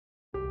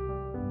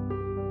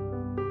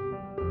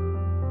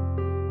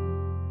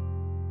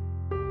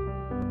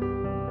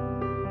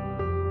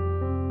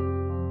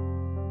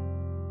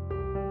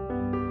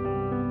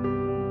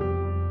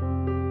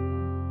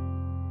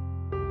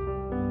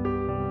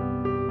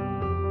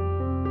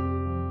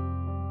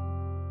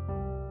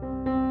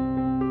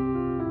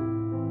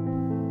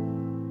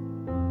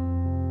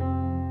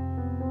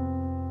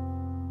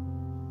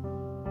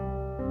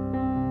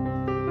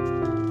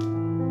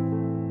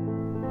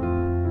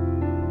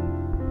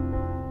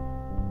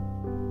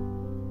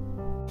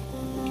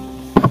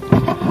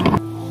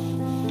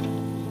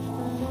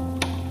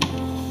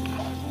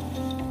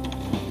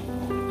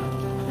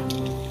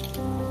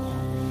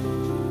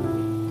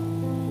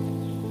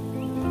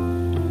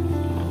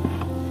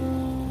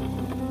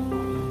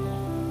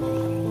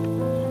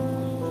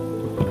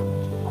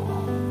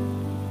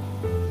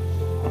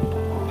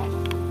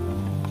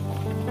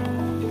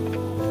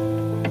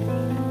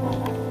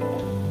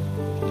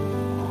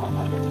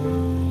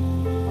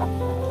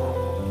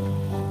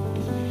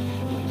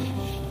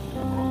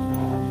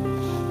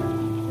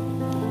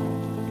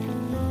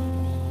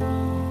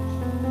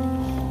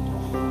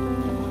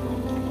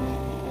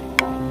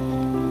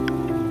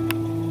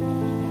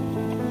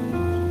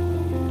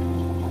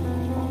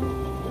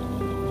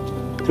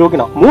சரி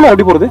ஓகேண்ணா. மூணார்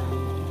எப்படி போகிறது?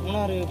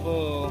 மூணார் இப்போ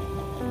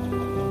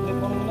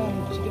போனோம்னா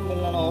சிக்கன்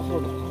பண்ணலாம் ஆஃப்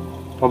ரோடு.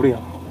 அப்படியா?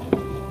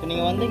 இப்போ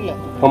நீங்கள் வந்தீங்களா?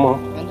 ஆமாம்.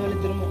 அந்த வழி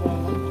திரும்ப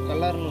போனோம்னா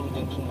கல்லாறுன்னு ஒரு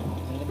ஜங்ஷன்.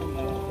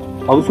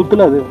 அது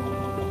சுத்தல,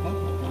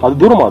 அது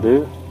தூரமா? அது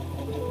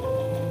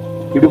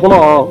இப்படி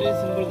போனால்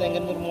சிம்பிள் தான்.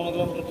 இங்கேருந்து ஒரு 3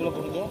 கிலோமீட்டருக்குள்ளே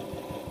போனீங்க,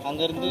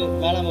 அங்கேருந்து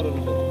மேலாமூர்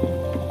ரோடு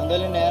அந்த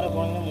வழியில் நேராக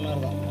போனீங்கன்னா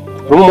மூணார் தான்.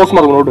 ரொம்ப மோசமாக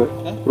இருக்கும் ரோடு?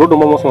 ரோடு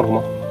ரொம்ப மோசமாக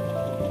இருக்குமா?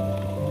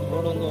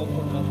 ரோடு வந்து ஆஃப்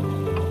ரோடு தான்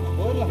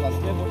போயிடலாம்.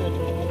 ஃபஸ்ட்டே போட்டு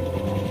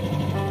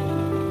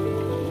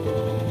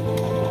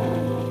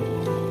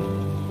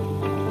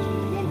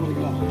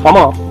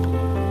ஆமாம்.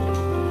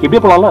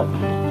 இப்படியே போகலாம்ல?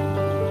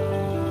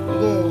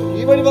 இது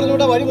ഈ വഴി പറഞ്ഞു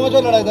വിട്ടാൽ വഴി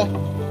മോശമല്ലടാ. ഇത്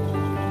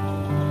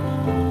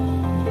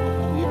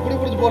இப்படி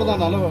பிடிச்சி போகிறதா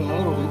நல்ல ரோடு.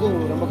 இது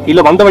ரொம்ப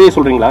இல்லை, வந்த வழியே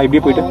சொல்கிறீங்களா?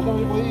 இப்படியே போயிட்டு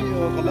போய்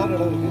கல்லாறு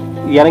இடம்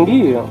இருக்குது, இறங்கி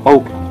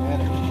ஓகே.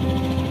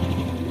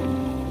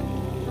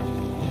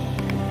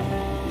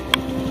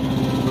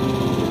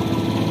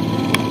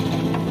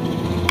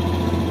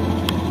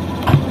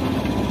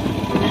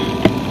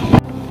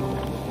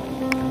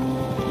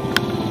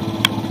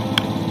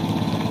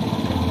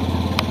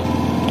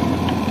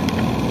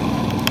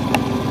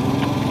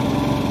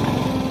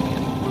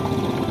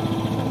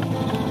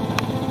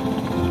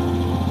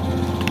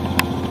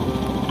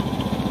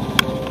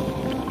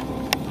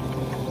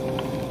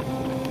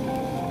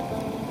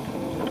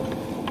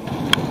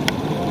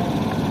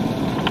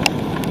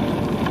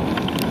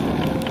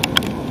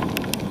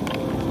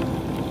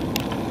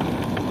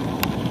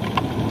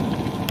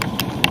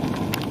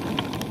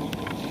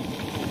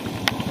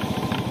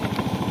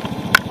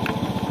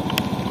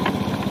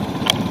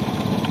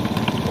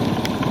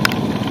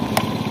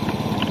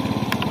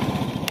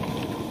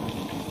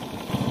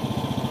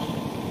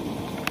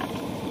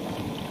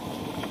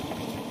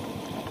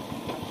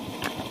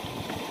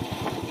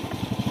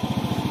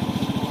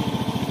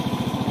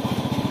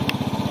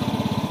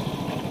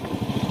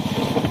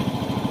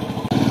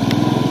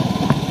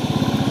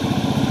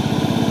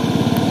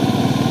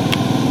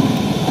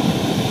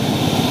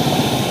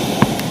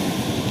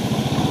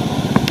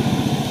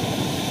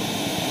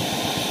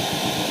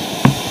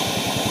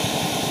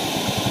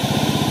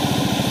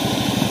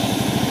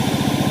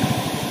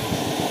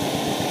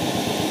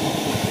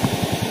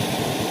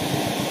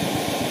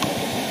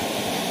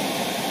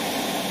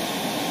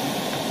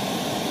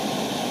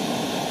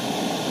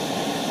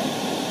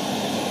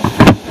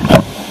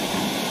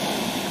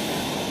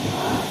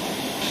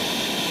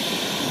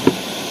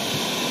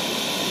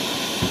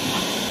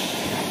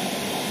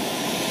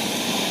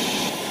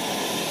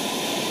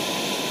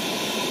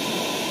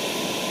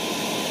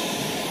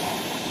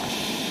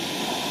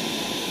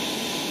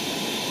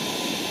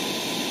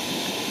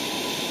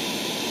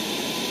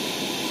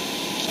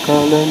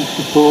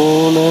 கலந்து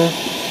போன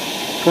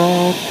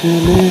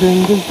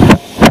காற்றிலிருந்து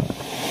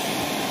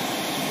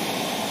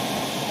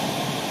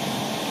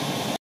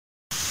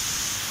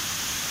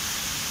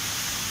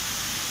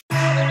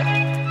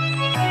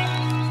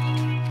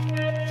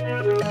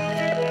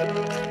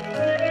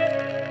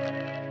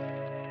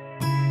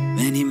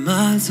Many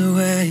miles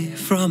away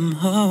from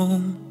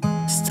home,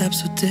 steps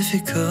were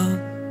difficult,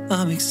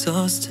 I'm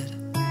exhausted,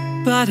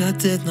 but I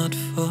did not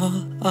fall.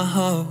 I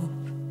hope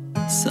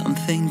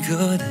something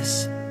good is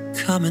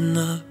coming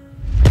up.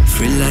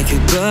 Free like a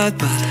bird,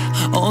 but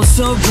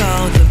also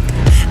bound up,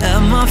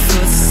 and my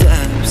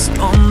footsteps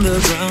on the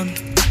ground.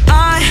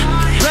 I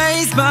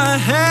raise my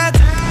head,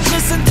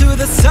 listen to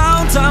the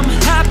sound, I'm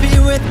happy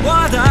with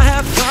what I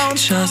have found.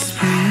 Just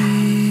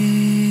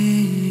breathe,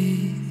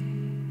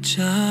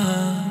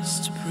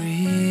 just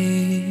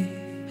breathe,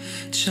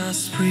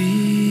 just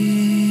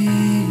breathe,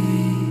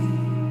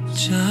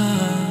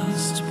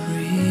 just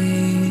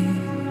breathe.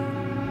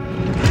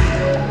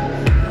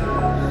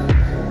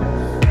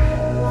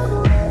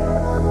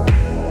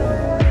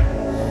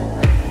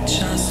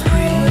 Just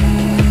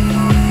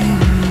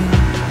breathe,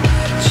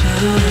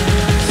 just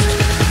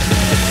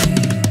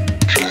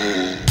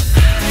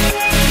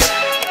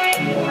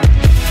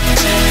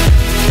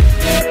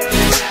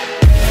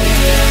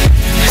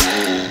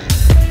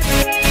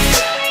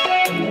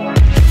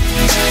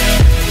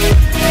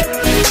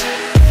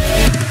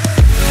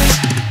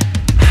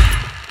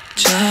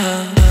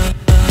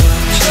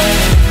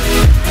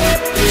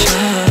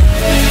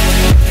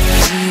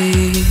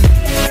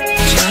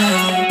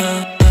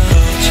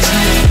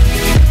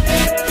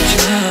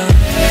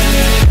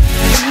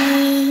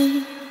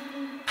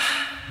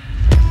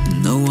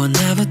No one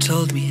ever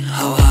told me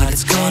how hard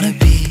it's gonna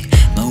be.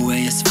 My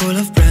way is full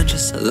of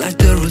branches, like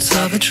the roots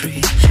of a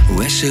tree.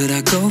 Where should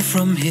I go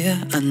from here?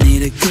 I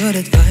need a good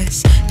advice.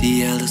 The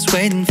elders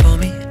waiting for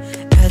me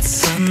at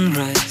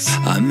sunrise.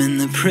 I'm in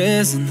the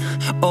prison,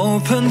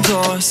 open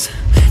doors,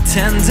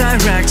 10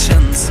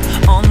 directions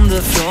on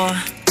the floor.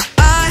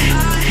 I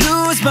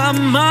lose my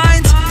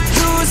mind,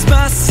 lose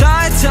my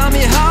sight. Tell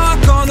me how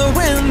I'm gonna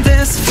win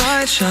this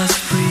fight. Just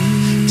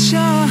breathe,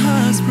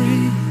 just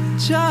breathe,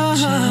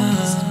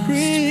 just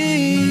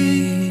breathe,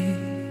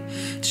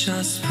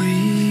 just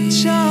breathe,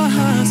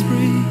 just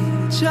breathe,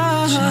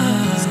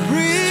 just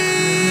breathe.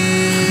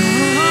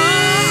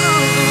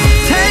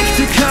 Take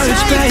the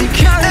courage back.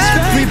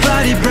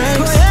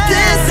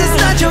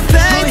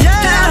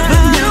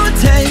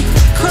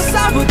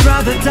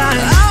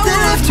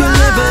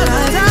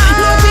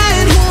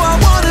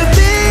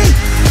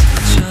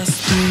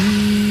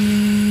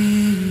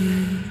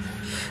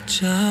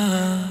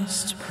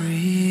 Just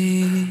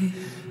breathe.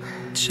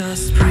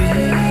 Just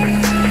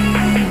breathe.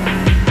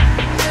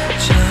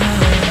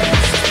 Just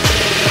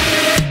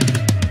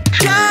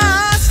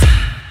cause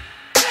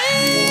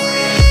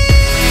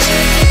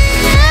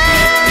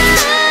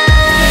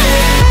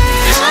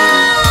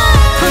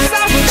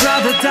I would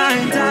rather die.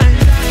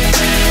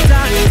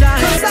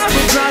 Cause I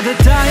would rather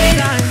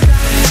die.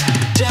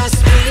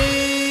 Just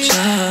breathe.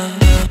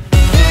 Just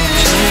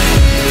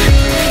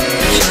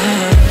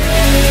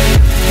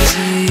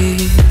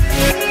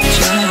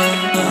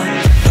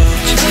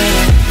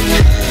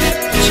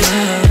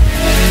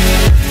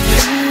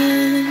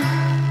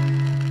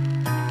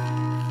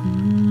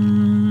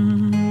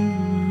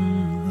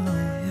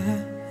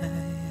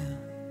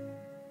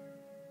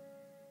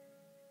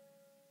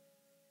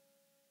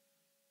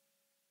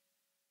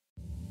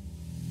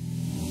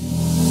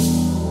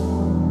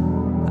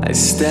I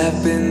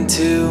step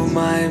into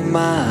my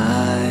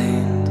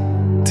mind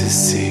to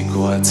seek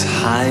what's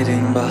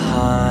hiding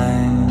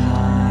behind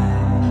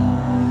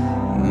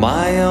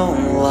my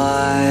own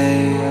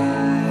life.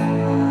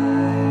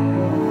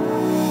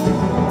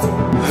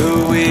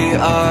 Who we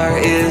are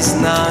is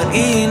not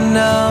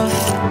enough.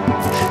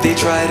 They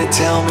try to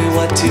tell me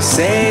what to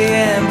say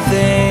and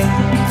think,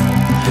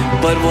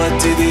 but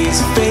what do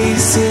these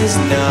faces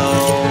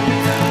know?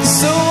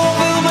 So I'll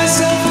build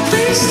myself a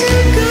place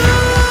to go.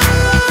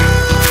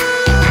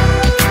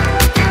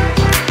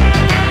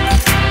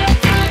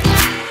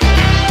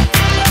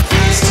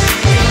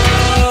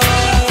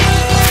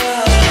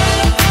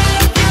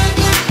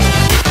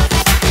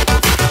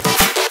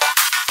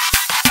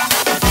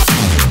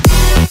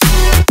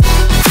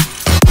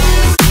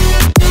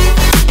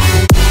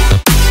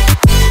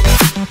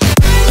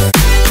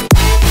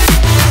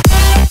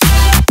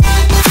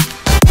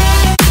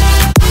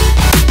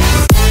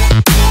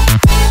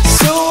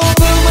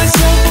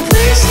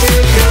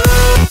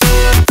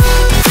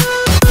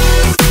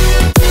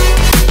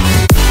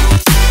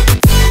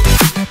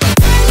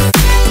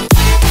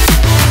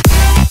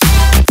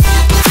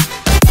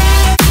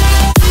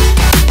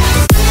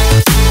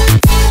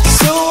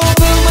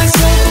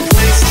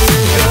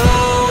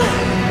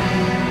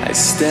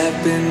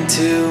 Step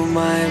into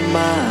my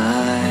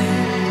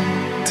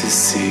mind to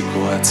seek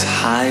what's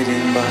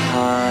hiding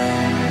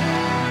behind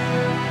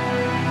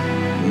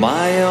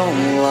my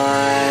own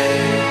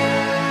life.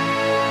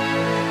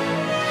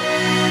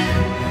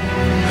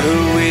 Who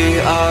we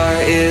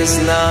are is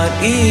not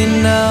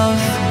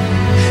enough.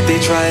 They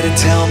try to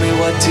tell me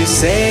what to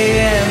say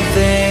and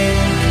think,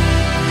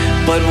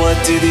 but what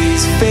do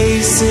these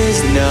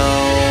faces know?